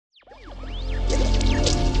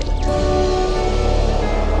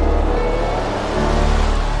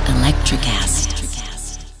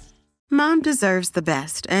Mom deserves the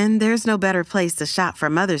best, and there's no better place to shop for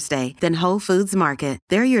Mother's Day than Whole Foods Market.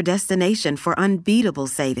 They're your destination for unbeatable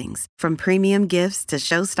savings, from premium gifts to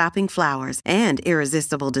show-stopping flowers and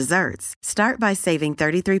irresistible desserts. Start by saving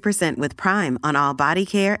 33% with Prime on all body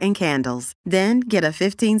care and candles. Then get a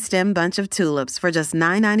 15-stem bunch of tulips for just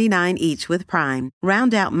 $9.99 each with Prime.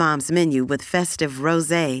 Round out Mom's menu with festive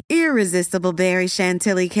rosé, irresistible berry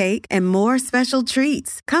chantilly cake, and more special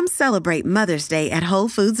treats. Come celebrate Mother's Day at Whole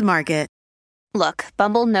Foods Market. Look,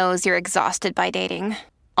 Bumble knows you're exhausted by dating.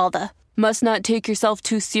 All the, must not take yourself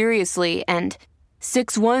too seriously, and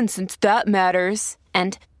 6'1" since that matters,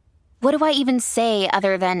 and what do I even say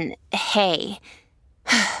other than, hey?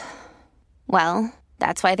 Well,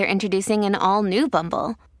 that's why they're introducing an all-new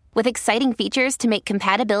Bumble, with exciting features to make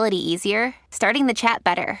compatibility easier, starting the chat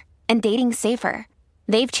better, and dating safer.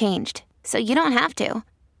 They've changed, so you don't have to.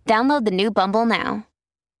 Download the new Bumble now.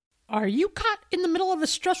 Are you caught in the middle of a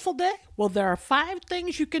stressful day? Well, there are 5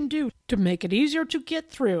 things you can do to make it easier to get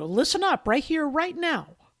through. Listen up right here, right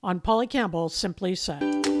now on Polly Campbell Simply Said.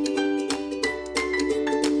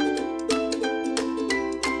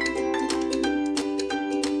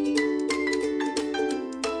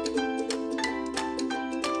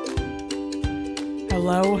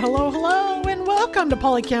 Hello, hello, hello, and welcome to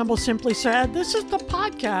Polly Campbell Simply Said. This is the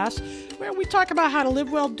podcast where we talk about how to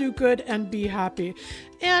live well, do good, and be happy.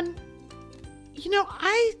 And,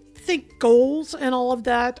 I think goals and all of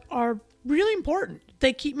that are really important.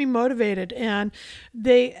 They keep me motivated and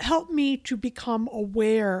they help me to become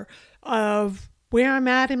aware of where I'm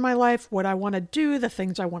at in my life, what I want to do, the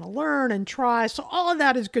things I want to learn and try. So all of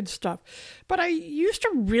that is good stuff. But I used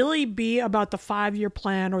to really be about the 5-year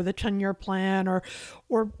plan or the 10-year plan or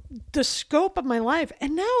the scope of my life.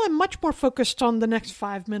 And now I'm much more focused on the next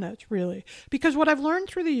 5 minutes, really. Because what I've learned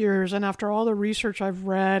through the years and after all the research I've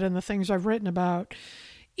read and the things I've written about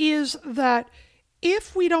is that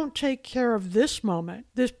if we don't take care of this moment,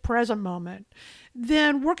 this present moment,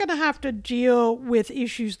 then we're going to have to deal with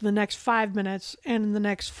issues in the next 5 minutes and in the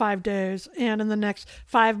next 5 days and in the next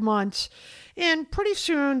 5 months. And pretty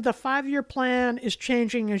soon the 5-year plan is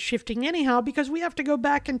changing and shifting anyhow because we have to go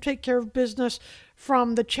back and take care of business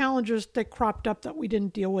from the challenges that cropped up that we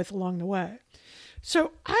didn't deal with along the way.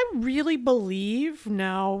 So I really believe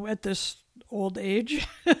now at this old age,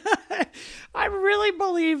 I really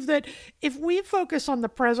believe that if we focus on the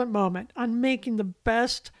present moment, on making the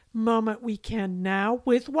best moment we can now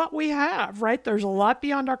with what we have, right? There's a lot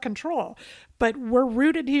beyond our control, but we're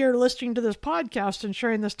rooted here listening to this podcast and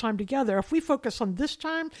sharing this time together. If we focus on this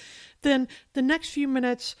time, then the next few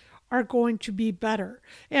minutes are going to be better.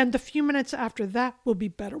 And the few minutes after that will be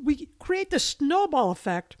better. We create this snowball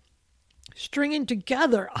effect, stringing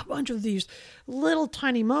together a bunch of these little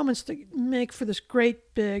tiny moments that make for this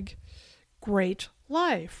great, big, great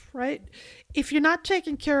life, right? If you're not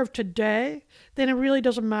taking care of today, then it really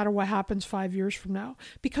doesn't matter what happens 5 years from now,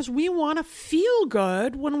 because we want to feel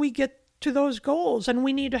good when we get to those goals, and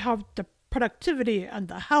we need to have the productivity and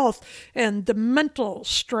the health and the mental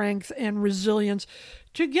strength and resilience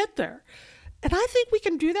to get there. And I think we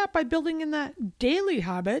can do that by building in that daily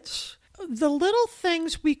habits, the little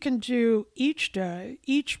things we can do each day,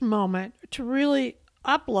 each moment to really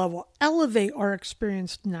up-level, elevate our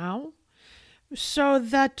experience now, so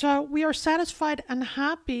that we are satisfied and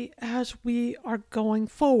happy as we are going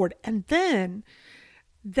forward. And then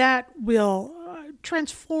that will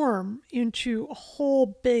transform into a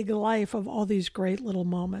whole big life of all these great little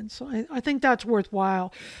moments. I think that's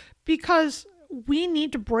worthwhile because we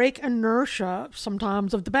need to break inertia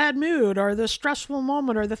sometimes of the bad mood or the stressful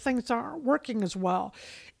moment or the things that aren't working as well.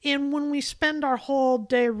 And when we spend our whole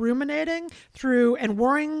day ruminating through and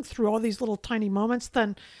worrying through all these little tiny moments,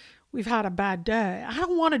 then we've had a bad day. I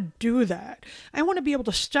don't want to do that. I want to be able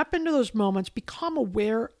to step into those moments, become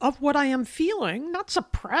aware of what I am feeling, not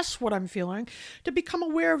suppress what I'm feeling, to become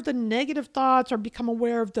aware of the negative thoughts or become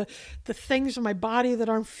aware of the things in my body that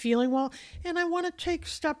aren't feeling well. And I want to take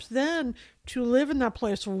steps then to live in that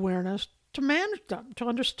place of awareness, to manage them, to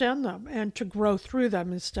understand them, and to grow through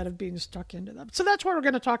them instead of being stuck into them. So that's what we're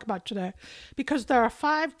going to talk about today, because there are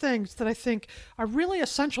 5 things that I think are really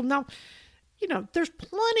essential. Now, there's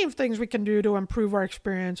plenty of things we can do to improve our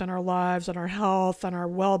experience and our lives and our health and our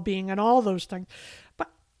well-being and all those things.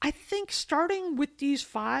 But I think starting with these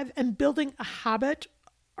 5 and building a habit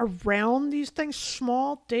around these things,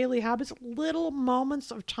 small daily habits, little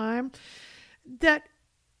moments of time, that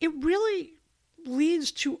it really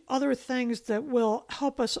leads to other things that will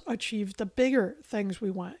help us achieve the bigger things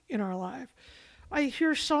we want in our life. I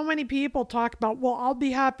hear so many people talk about, well, I'll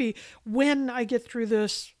be happy when I get through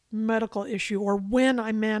this medical issue or when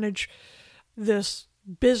I manage this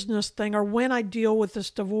business thing or when I deal with this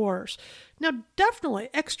divorce. Now, definitely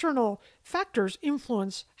external factors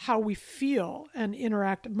influence how we feel and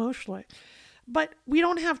interact emotionally. But we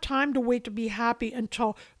don't have time to wait to be happy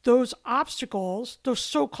until those obstacles, those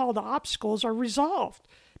so-called obstacles, are resolved.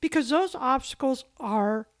 Because those obstacles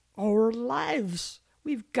are our lives.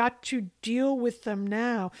 We've got to deal with them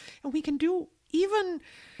now. And we can deal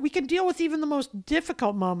with even the most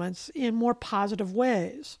difficult moments in more positive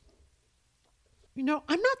ways. I'm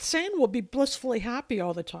not saying we'll be blissfully happy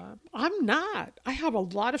all the time. I'm not. I have a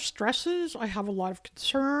lot of stresses. I have a lot of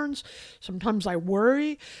concerns. Sometimes I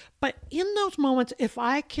worry. But in those moments, if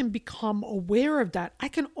I can become aware of that, I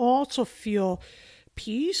can also feel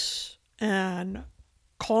peace and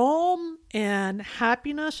calm and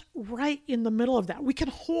happiness right in the middle of that. We can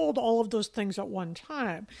hold all of those things at one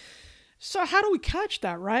time. So how do we catch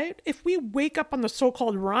that, right? If we wake up on the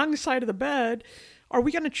so-called wrong side of the bed, are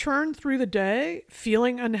we going to churn through the day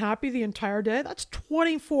feeling unhappy the entire day? That's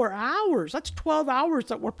 24 hours. That's 12 hours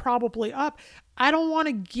that we're probably up. I don't want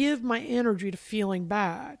to give my energy to feeling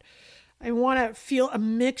bad. I want to feel a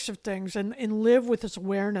mix of things and live with this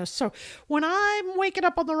awareness. So when I'm waking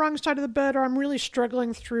up on the wrong side of the bed or I'm really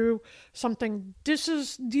struggling through something,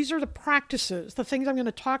 these are the practices. The things I'm going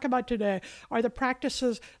to talk about today are the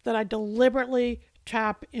practices that I deliberately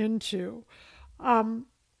tap into.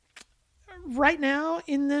 Right now,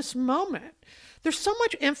 in this moment, there's so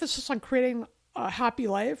much emphasis on creating a happy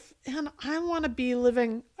life, and I want to be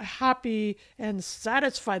living a happy and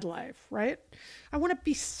satisfied life, right? I want to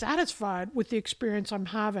be satisfied with the experience I'm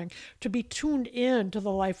having, to be tuned in to the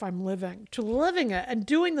life I'm living, to living it and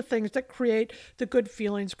doing the things that create the good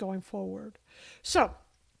feelings going forward. So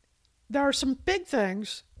there are some big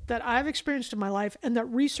things that I've experienced in my life and that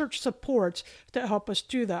research supports that help us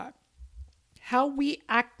do that. How we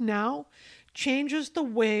act now changes the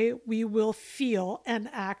way we will feel and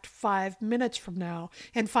act 5 minutes from now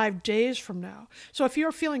and 5 days from now. So if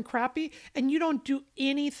you're feeling crappy and you don't do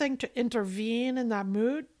anything to intervene in that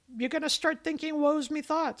mood, you're going to start thinking woe's me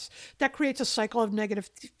thoughts. That creates a cycle of negative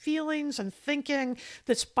feelings and thinking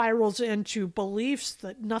that spirals into beliefs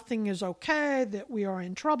that nothing is okay, that we are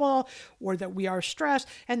in trouble, or that we are stressed.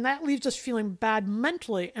 And that leaves us feeling bad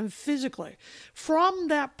mentally and physically. From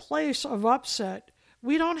that place of upset,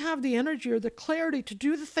 we don't have the energy or the clarity to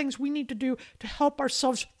do the things we need to do to help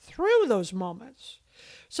ourselves through those moments.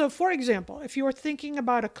 So, for example, if you are thinking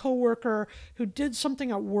about a coworker who did something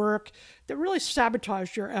at work that really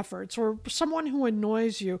sabotaged your efforts, or someone who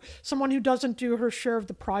annoys you, someone who doesn't do her share of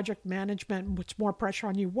the project management and puts more pressure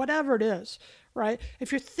on you, whatever it is, right?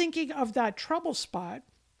 If you're thinking of that trouble spot,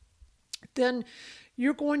 then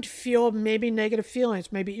you're going to feel maybe negative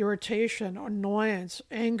feelings, maybe irritation, annoyance,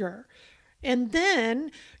 anger. And then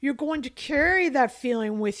you're going to carry that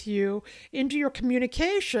feeling with you into your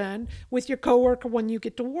communication with your coworker when you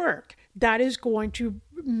get to work. That is going to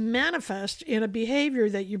manifest in a behavior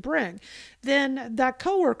that you bring. Then that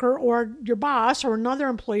coworker or your boss or another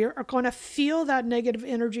employer are going to feel that negative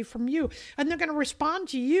energy from you, and they're going to respond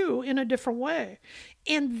to you in a different way.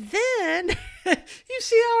 And then you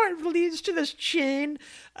see how it leads to this chain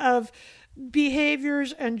of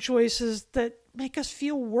behaviors and choices that make us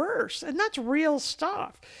feel worse. And that's real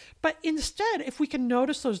stuff. But instead, if we can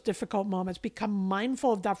notice those difficult moments, become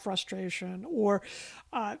mindful of that frustration or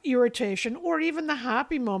irritation, or even the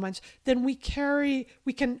happy moments, then we can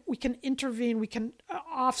intervene, we can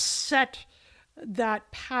offset that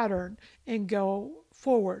pattern and go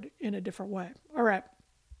forward in a different way. All right.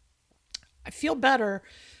 I feel better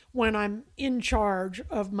when I'm in charge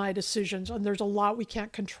of my decisions, and there's a lot we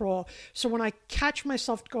can't control. So when I catch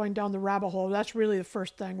myself going down the rabbit hole, that's really the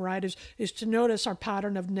first thing, right? Is to notice our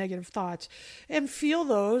pattern of negative thoughts and feel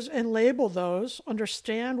those and label those,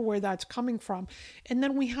 understand where that's coming from. And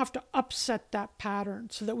then we have to upset that pattern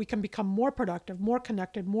so that we can become more productive, more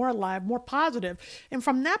connected, more alive, more positive. And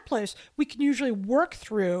from that place, we can usually work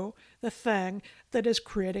through the thing that is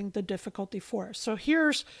creating the difficulty for us. So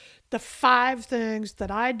here's the 5 things that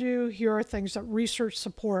I do. Here are things that research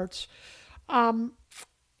supports. And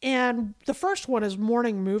the first one is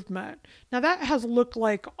morning movement. Now that has looked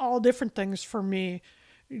like all different things for me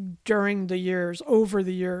over the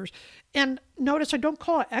years. And notice I don't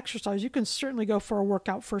call it exercise. You can certainly go for a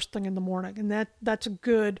workout first thing in the morning. And that's a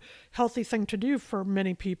good, healthy thing to do for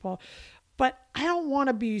many people. But I don't want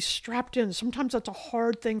to be strapped in. Sometimes that's a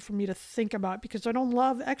hard thing for me to think about because I don't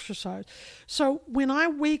love exercise. So when I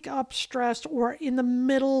wake up stressed or in the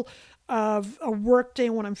middle of a work day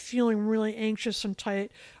when I'm feeling really anxious and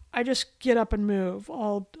tight, I just get up and move.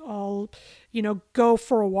 I'll go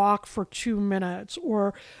for a walk for 2 minutes,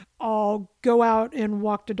 or I'll go out and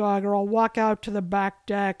walk the dog, or I'll walk out to the back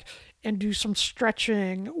deck and do some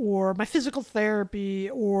stretching, or my physical therapy,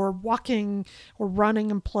 or walking or running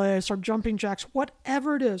in place, or jumping jacks,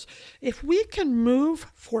 whatever it is. If we can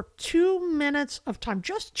move for 2 minutes of time,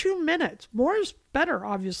 just 2 minutes, more is better,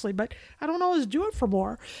 obviously, but I don't always do it for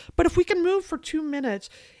more. But if we can move for 2 minutes,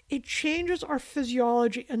 it changes our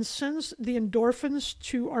physiology and sends the endorphins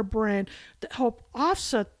to our brain that help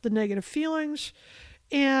offset the negative feelings.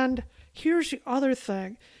 And here's the other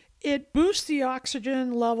thing. It boosts the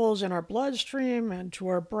oxygen levels in our bloodstream and to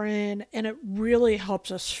our brain, and it really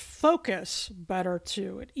helps us focus better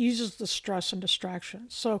too. It eases the stress and distraction.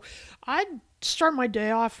 So I start my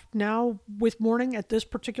day off now with morning at this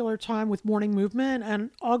particular time with morning movement,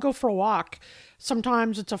 and I'll go for a walk.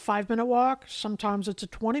 Sometimes it's a 5-minute walk. Sometimes it's a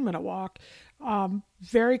 20-minute walk.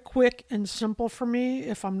 Very quick and simple for me.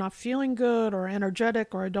 If I'm not feeling good or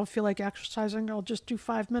energetic or I don't feel like exercising, I'll just do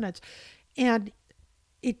 5 minutes. And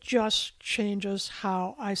it just changes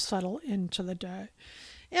how I settle into the day.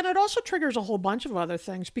 And it also triggers a whole bunch of other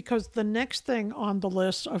things, because the next thing on the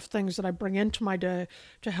list of things that I bring into my day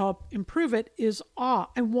to help improve it is awe.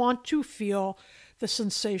 I want to feel the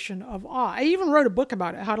sensation of awe. I even wrote a book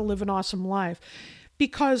about it, How to Live an Awesome Life,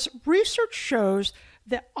 because research shows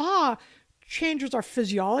that awe changes our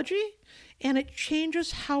physiology and it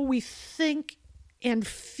changes how we think and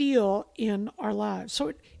feel in our lives.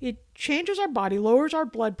 So it changes our body, lowers our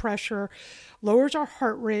blood pressure, lowers our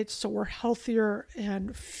heart rate, so we're healthier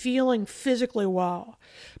and feeling physically well.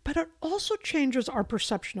 But it also changes our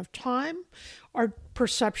perception of time, our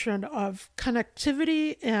perception of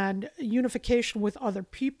connectivity and unification with other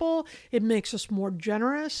people. It makes us more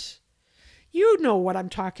generous. You know what I'm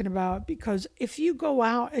talking about, because if you go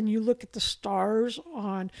out and you look at the stars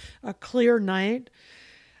on a clear night,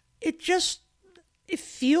 it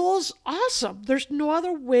feels awesome. There's no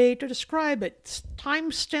other way to describe it.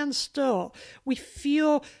 Time stands still. We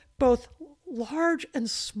feel both large and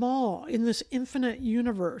small in this infinite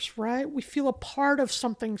universe, right? We feel a part of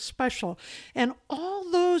something special. And all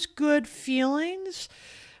those good feelings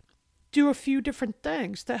do a few different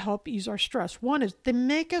things that help ease our stress. One is they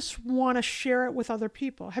make us want to share it with other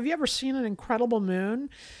people. Have you ever seen an incredible moon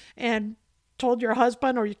and told your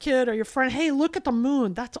husband or your kid or your friend, hey, look at the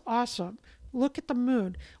moon. That's awesome. Look at the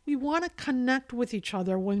moon. We want to connect with each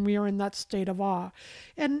other when we are in that state of awe.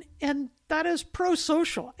 And that is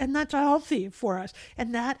pro-social, and that's healthy for us.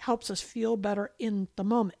 And that helps us feel better in the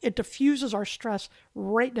moment. It diffuses our stress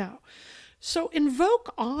right now. So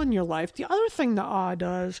invoke awe in your life. The other thing that awe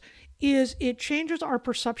does is it changes our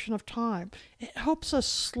perception of time. It helps us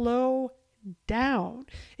slow down.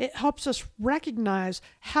 It helps us recognize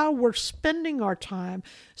how we're spending our time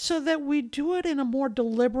so that we do it in a more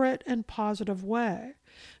deliberate and positive way.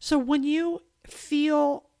 So when you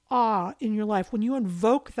feel awe in your life, when you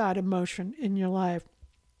invoke that emotion in your life,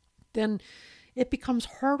 then it becomes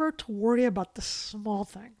harder to worry about the small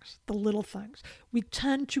things, the little things. We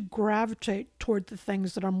tend to gravitate toward the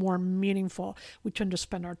things that are more meaningful. We tend to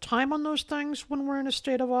spend our time on those things when we're in a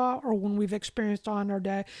state of awe or when we've experienced awe in our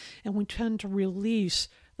day, and we tend to release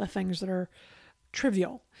the things that are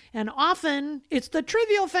trivial. And often it's the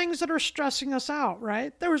trivial things that are stressing us out,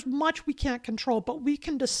 right? There is much we can't control, but we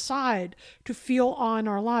can decide to feel awe in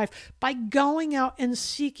our life by going out and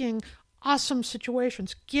seeking awesome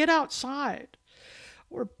situations. Get outside.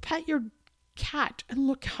 Or pet your cat and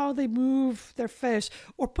look how they move their face.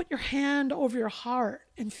 Or put your hand over your heart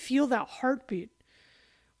and feel that heartbeat.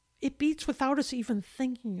 It beats without us even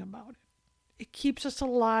thinking about it. It keeps us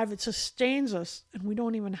alive. It sustains us. And we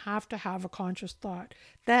don't even have to have a conscious thought.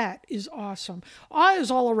 That is awesome. Awe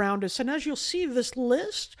is all around us. And as you'll see, this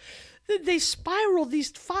list, they spiral.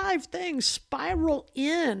 These 5 things spiral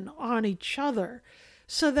in on each other.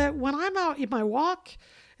 So that when I'm out in my walk,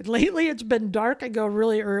 lately it's been dark, I go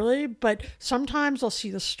really early, but sometimes I'll see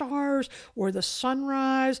the stars or the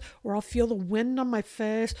sunrise, or I'll feel the wind on my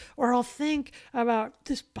face, or I'll think about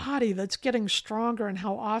this body that's getting stronger and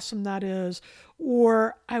how awesome that is.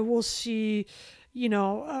 Or I will see,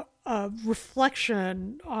 a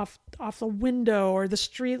reflection off the window or the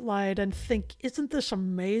street light and think, isn't this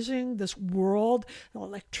amazing? This world, the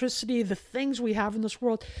electricity, the things we have in this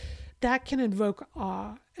world, that can invoke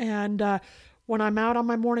awe. And when I'm out on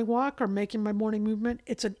my morning walk or making my morning movement,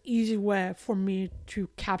 it's an easy way for me to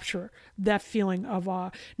capture that feeling of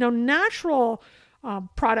awe. Now, natural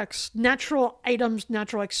products, natural items,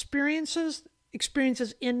 natural experiences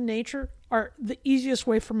in nature are the easiest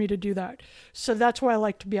way for me to do that. So that's why I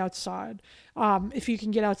like to be outside. If you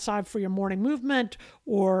can get outside for your morning movement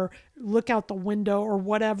or look out the window or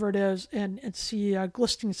whatever it is and see a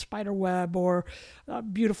glistening spider web or a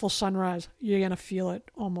beautiful sunrise, you're going to feel it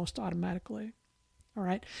almost automatically. All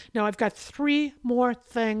right. Now I've got 3 more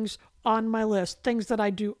things on my list, things that I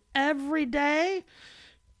do every day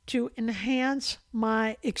to enhance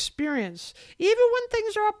my experience. Even when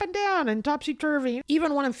things are up and down and topsy-turvy,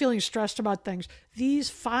 even when I'm feeling stressed about things, these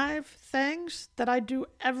 5 things that I do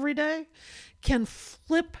every day can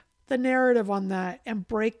flip the narrative on that and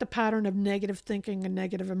break the pattern of negative thinking and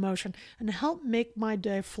negative emotion and help make my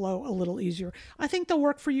day flow a little easier. I think they'll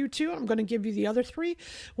work for you too. I'm going to give you the other 3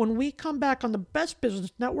 when we come back on the Best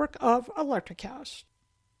Business Network of Electrocast.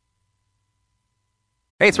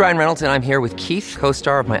 Hey, it's Ryan Reynolds, and I'm here with Keith,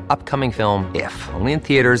 co-star of my upcoming film, If, only in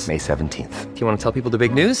theaters May 17th. Do you want to tell people the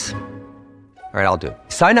big news? All right, I'll do it.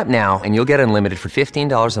 Sign up now and you'll get unlimited for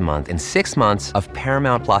 $15 a month and 6 months of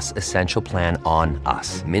Paramount Plus Essential Plan on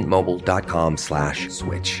us.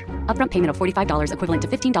 MintMobile.com/switch. Upfront payment of $45 equivalent to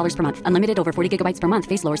 $15 per month. Unlimited over 40 gigabytes per month.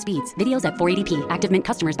 Face lower speeds. Videos at 480p. Active Mint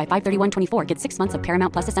customers by 531.24 get 6 months of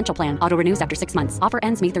Paramount Plus Essential Plan. Auto renews after 6 months. Offer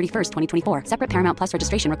ends May 31st, 2024. Separate Paramount Plus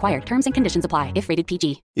registration required. Terms and conditions apply if rated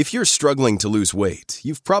PG. If you're struggling to lose weight,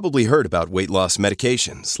 you've probably heard about weight loss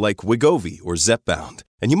medications like Wegovy or Zepbound,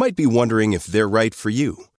 and you might be wondering if they're right for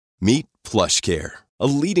you. Meet PlushCare, a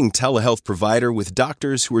leading telehealth provider with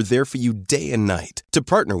doctors who are there for you day and night to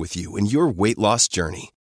partner with you in your weight loss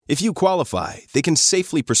journey. If you qualify, they can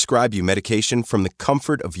safely prescribe you medication from the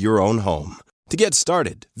comfort of your own home. To get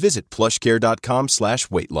started, visit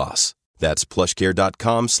plushcare.com/weightloss. That's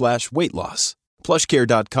plushcare.com/weightloss.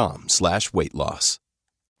 plushcare.com/weightloss.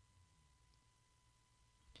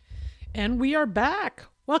 And we are back.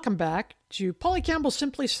 Welcome back to Paulie Campbell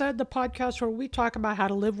Simply Said, the podcast where we talk about how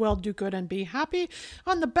to live well, do good, and be happy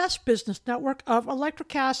on the Best Business Network of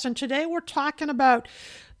Electrocast. And today we're talking about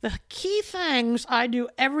the key things I do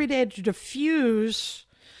every day to diffuse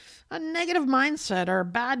a negative mindset or a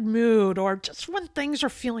bad mood, or just when things are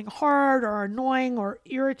feeling hard or annoying or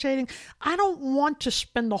irritating. I don't want to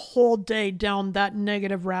spend the whole day down that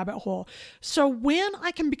negative rabbit hole. So when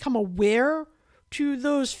I can become aware to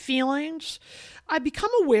those feelings, I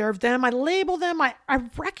become aware of them, I label them, I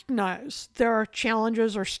recognize there are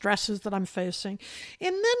challenges or stresses that I'm facing,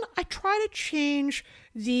 and then I try to change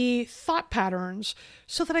the thought patterns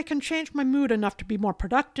so that I can change my mood enough to be more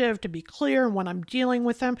productive, to be clear when I'm dealing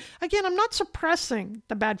with them. Again, I'm not suppressing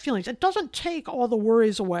the bad feelings. It doesn't take all the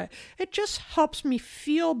worries away. It just helps me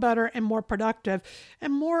feel better and more productive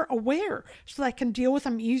and more aware so that I can deal with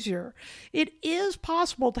them easier. It is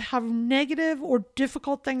possible to have negative or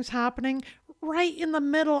difficult things happening right in the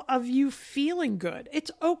middle of you feeling good.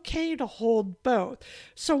 It's okay to hold both.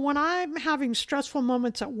 So when I'm having stressful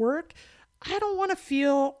moments at work, I don't want to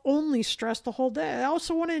feel only stressed the whole day. I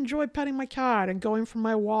also want to enjoy petting my cat and going for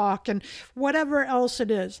my walk and whatever else it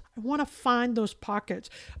is. I want to find those pockets.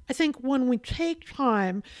 I think when we take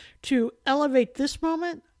time to elevate this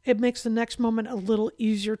moment, it makes the next moment a little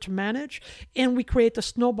easier to manage, and we create the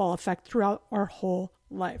snowball effect throughout our whole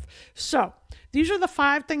life. So these are the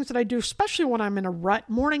 5 things that I do, especially when I'm in a rut.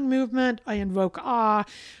 Morning movement, I invoke awe.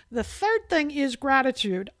 The third thing is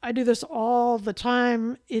gratitude. I do this all the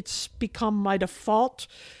time. It's become my default,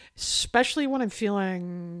 especially when I'm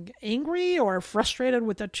feeling angry or frustrated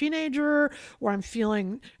with a teenager, or I'm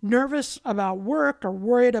feeling nervous about work or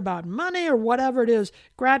worried about money or whatever it is.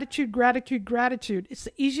 Gratitude, gratitude, gratitude. It's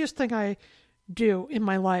the easiest thing I do in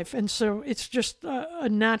my life. And so it's just a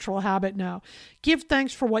natural habit now. Give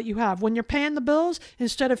thanks for what you have. When you're paying the bills,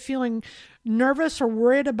 instead of feeling nervous or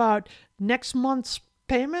worried about next month's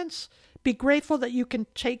payments, be grateful that you can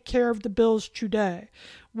take care of the bills today.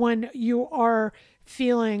 When you are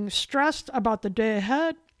feeling stressed about the day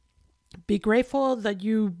ahead, be grateful that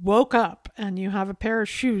you woke up and you have a pair of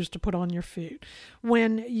shoes to put on your feet.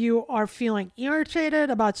 When you are feeling irritated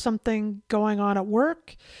about something going on at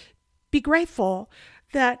work, be grateful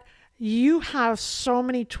that you have so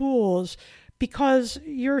many tools because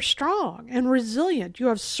you're strong and resilient. You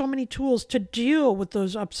have so many tools to deal with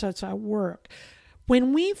those upsets at work.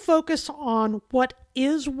 When we focus on what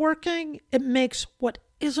is working, it makes what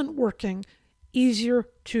isn't working easier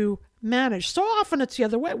to manage. So often it's the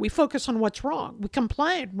other way. We focus on what's wrong. We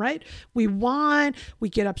complain, right? We whine, we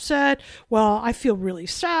get upset. Well, I feel really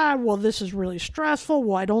sad. Well, this is really stressful.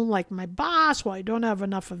 Well, I don't like my boss. Well, I don't have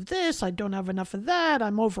enough of this. I don't have enough of that.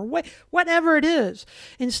 I'm overweight. Whatever it is.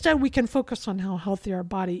 Instead, we can focus on how healthy our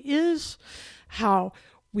body is, how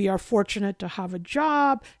we are fortunate to have a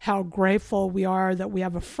job, how grateful we are that we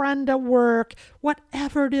have a friend at work.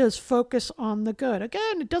 Whatever it is, focus on the good.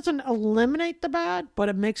 Again, it doesn't eliminate the bad, but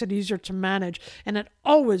it makes it easier to manage. And it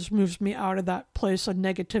always moves me out of that place of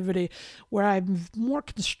negativity where I'm more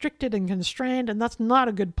constricted and constrained. And that's not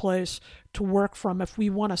a good place to work from if we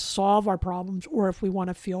want to solve our problems or if we want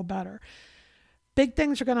to feel better. Big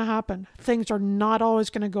things are going to happen. Things are not always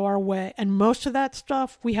going to go our way. And most of that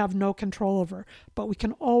stuff we have no control over. But we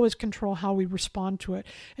can always control how we respond to it.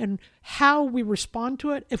 And how we respond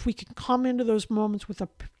to it, if we can come into those moments with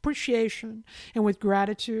appreciation and with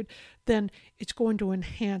gratitude, then it's going to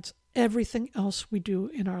enhance everything else we do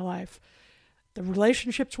in our life. The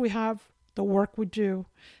relationships we have, the work we do,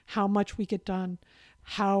 how much we get done,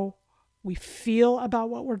 how we feel about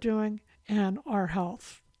what we're doing, and our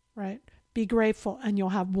health, right? Be grateful, and you'll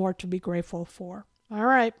have more to be grateful for. All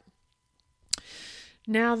right.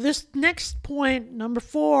 Now, this next point, number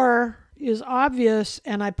 4, is obvious,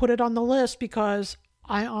 and I put it on the list because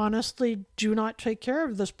I honestly do not take care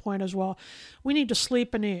of this point as well. We need to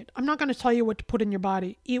sleep and eat. I'm not going to tell you what to put in your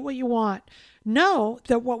body. Eat what you want. Know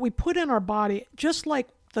that what we put in our body, just like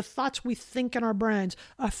the thoughts we think in our brains,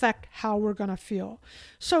 affect how we're going to feel.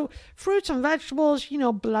 So fruits and vegetables,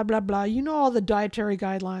 blah, blah, blah. All the dietary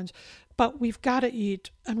guidelines. But we've got to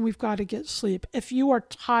eat and we've got to get sleep. If you are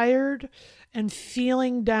tired and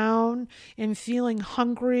feeling down and feeling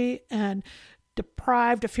hungry and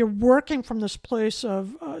deprived, if you're working from this place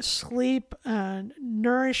of sleep and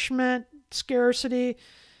nourishment, scarcity,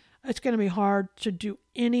 it's going to be hard to do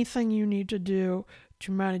anything you need to do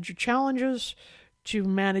to manage your challenges, to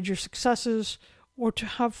manage your successes, or to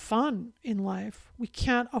have fun in life. We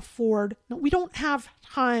don't have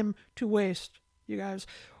time to waste, you guys.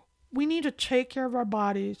 We need to take care of our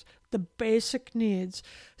bodies, the basic needs,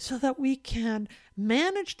 so that we can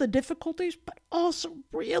manage the difficulties, but also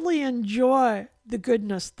really enjoy the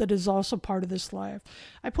goodness that is also part of this life.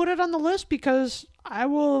 I put it on the list because I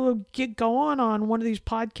will get going on one of these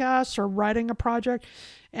podcasts or writing a project,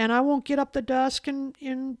 and I won't get up the desk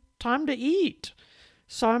in time to eat.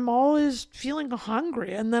 So I'm always feeling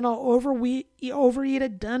hungry, and then I'll overeat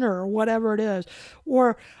at dinner or whatever it is.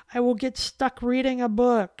 Or I will get stuck reading a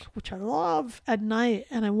book, which I love, at night,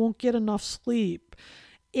 and I won't get enough sleep.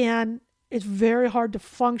 And it's very hard to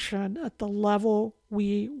function at the level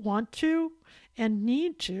we want to and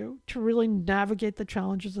need to really navigate the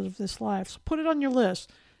challenges of this life. So put it on your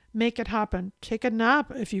list. Make it happen. Take a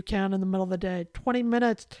nap if you can in the middle of the day. 20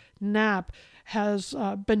 minutes nap has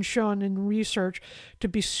been shown in research to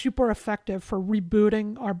be super effective for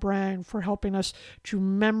rebooting our brain, for helping us to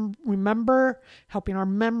remember, helping our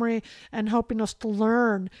memory, and helping us to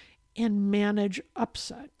learn and manage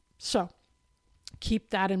upset. So keep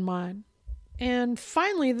that in mind. And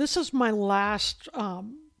finally, this is my last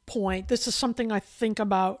point. This is something I think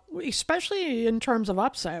about, especially in terms of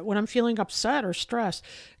upset. When I'm feeling upset or stressed,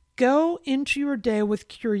 go into your day with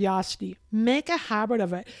curiosity. Make a habit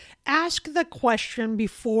of it. Ask the question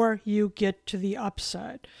before you get to the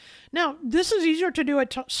upset. Now, this is easier to do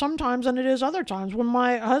sometimes than it is other times. When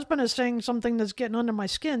my husband is saying something that's getting under my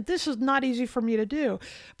skin, this is not easy for me to do.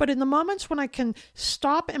 But in the moments when I can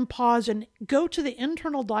stop and pause and go to the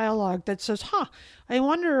internal dialogue that says, I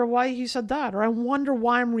wonder why he said that, or I wonder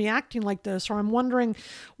why I'm reacting like this, or I'm wondering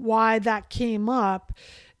why that came up,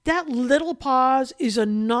 that little pause is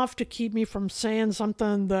enough to keep me from saying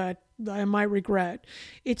something that I might regret.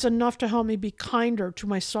 It's enough to help me be kinder to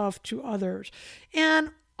myself, to others. And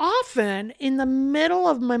often, in the middle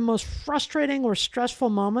of my most frustrating or stressful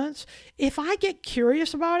moments, if I get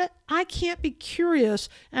curious about it, I can't be curious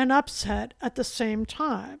and upset at the same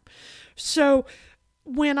time. So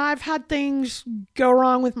when I've had things go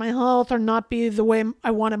wrong with my health or not be the way I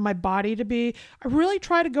wanted my body to be, I really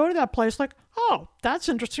try to go to that place like, oh, that's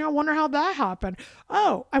interesting. I wonder how that happened.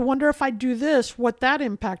 Oh, I wonder if I do this, what that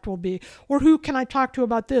impact will be. Or who can I talk to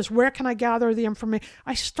about this? Where can I gather the information?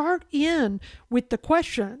 I start in with the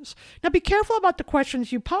questions. Now, be careful about the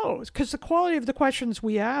questions you pose, because the quality of the questions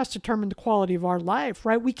we ask determine the quality of our life,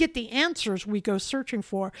 right? We get the answers we go searching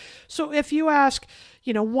for. So if you ask,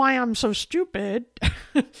 why I'm so stupid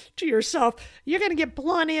to yourself, you're going to get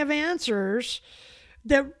plenty of answers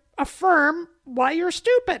that affirm why you're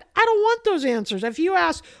stupid. I don't want those answers. If you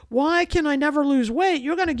ask, why can I never lose weight?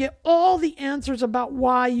 You're going to get all the answers about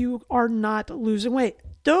why you are not losing weight.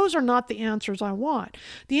 Those are not the answers I want.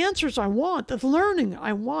 The answers I want, the learning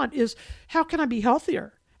I want is, how can I be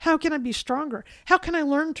healthier? How can I be stronger? How can I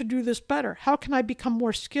learn to do this better? How can I become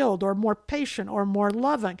more skilled or more patient or more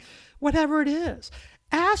loving? Whatever it is.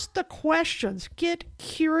 Ask the questions. Get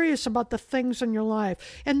curious about the things in your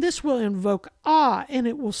life. And this will invoke awe, and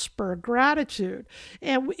it will spur gratitude.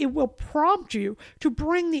 And it will prompt you to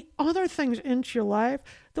bring the other things into your life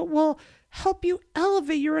that will help you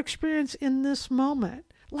elevate your experience in this moment.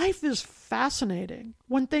 Life is fascinating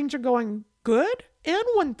when things are going good and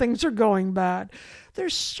when things are going bad.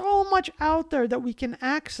 There's so much out there that we can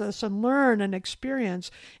access and learn and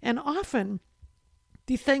experience. And often,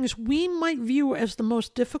 the things we might view as the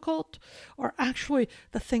most difficult are actually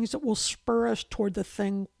the things that will spur us toward the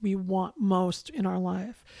thing we want most in our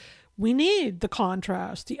life. We need the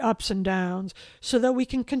contrast, the ups and downs, so that we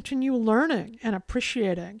can continue learning and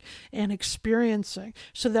appreciating and experiencing,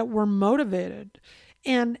 so that we're motivated.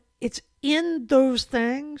 And it's in those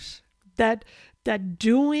things that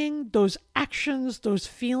doing those actions, those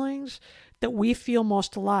feelings, that we feel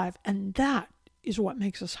most alive. And that is what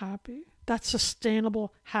makes us happy. That's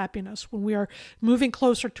sustainable happiness, when we are moving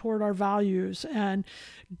closer toward our values and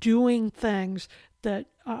doing things that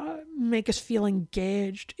make us feel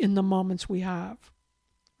engaged in the moments we have,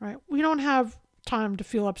 right? We don't have time to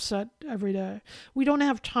feel upset every day. We don't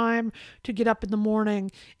have time to get up in the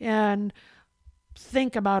morning and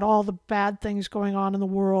think about all the bad things going on in the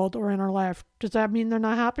world or in our life. Does that mean they're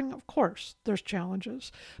not happening? Of course, there's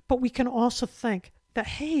challenges. But we can also think that,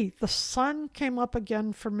 hey, the sun came up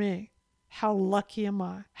again for me. How lucky am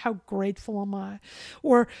I? How grateful am I?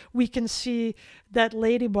 Or we can see that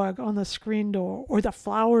ladybug on the screen door, or the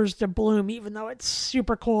flowers that bloom even though it's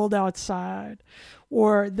super cold outside,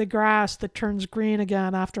 or the grass that turns green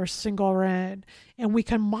again after a single rain. And we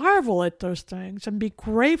can marvel at those things and be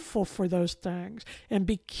grateful for those things and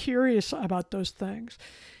be curious about those things.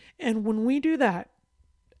 And when we do that,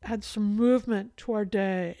 add some movement to our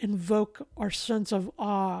day, invoke our sense of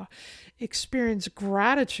awe, experience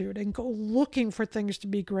gratitude, and go looking for things to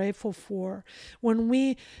be grateful for. When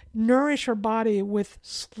we nourish our body with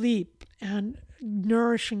sleep and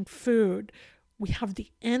nourishing food, we have the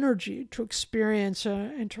energy to experience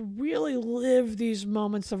and to really live these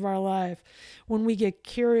moments of our life. When we get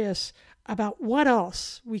curious about what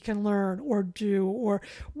else we can learn or do, or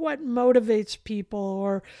what motivates people,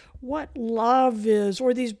 or what love is,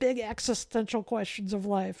 or these big existential questions of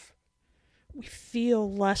life, we feel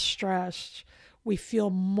less stressed. We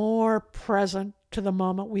feel more present to the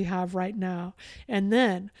moment we have right now. And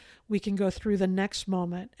then we can go through the next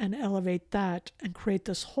moment and elevate that and create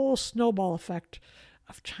this whole snowball effect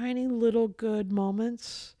of tiny little good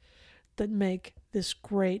moments that make this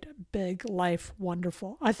great big life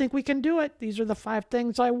wonderful. I think we can do it. These are the 5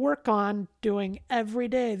 things I work on doing every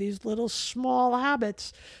day. These little small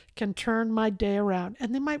habits can turn my day around,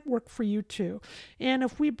 and they might work for you too. And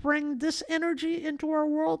if we bring this energy into our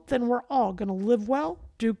world, then we're all going to live well,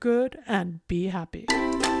 do good, and be happy.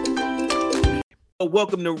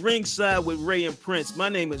 Welcome to Ringside with Ray and Prince. My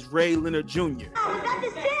name is Ray Leonard Jr. Oh,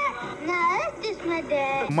 that's the set. No, that's just my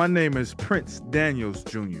dad. My name is Prince Daniels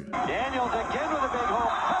Jr. Daniels again with a big home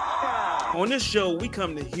touchdown. On this show, we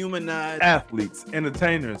come to humanize athletes,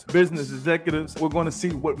 entertainers, business executives. We're going to see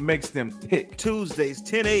what makes them tick. Tuesdays,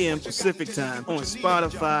 10 a.m. Pacific time on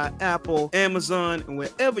Spotify, Apple, Amazon, and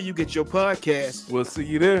wherever you get your podcasts. We'll see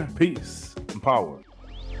you there. Peace and power.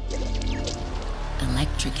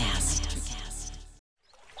 Electricast.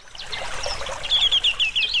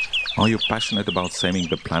 Are you passionate about saving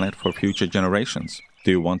the planet for future generations?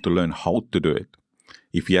 Do you want to learn how to do it?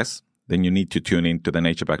 If yes, then you need to tune in to the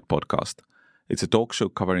Nature Backed podcast. It's a talk show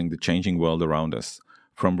covering the changing world around us,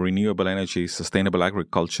 from renewable energy, sustainable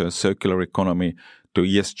agriculture, circular economy, to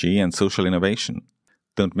ESG and social innovation.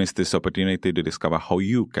 Don't miss this opportunity to discover how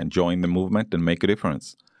you can join the movement and make a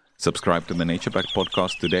difference. Subscribe to the Nature Backed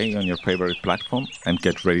podcast today on your favorite platform and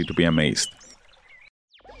get ready to be amazed.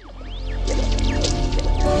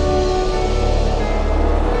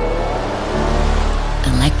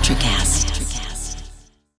 Electricast.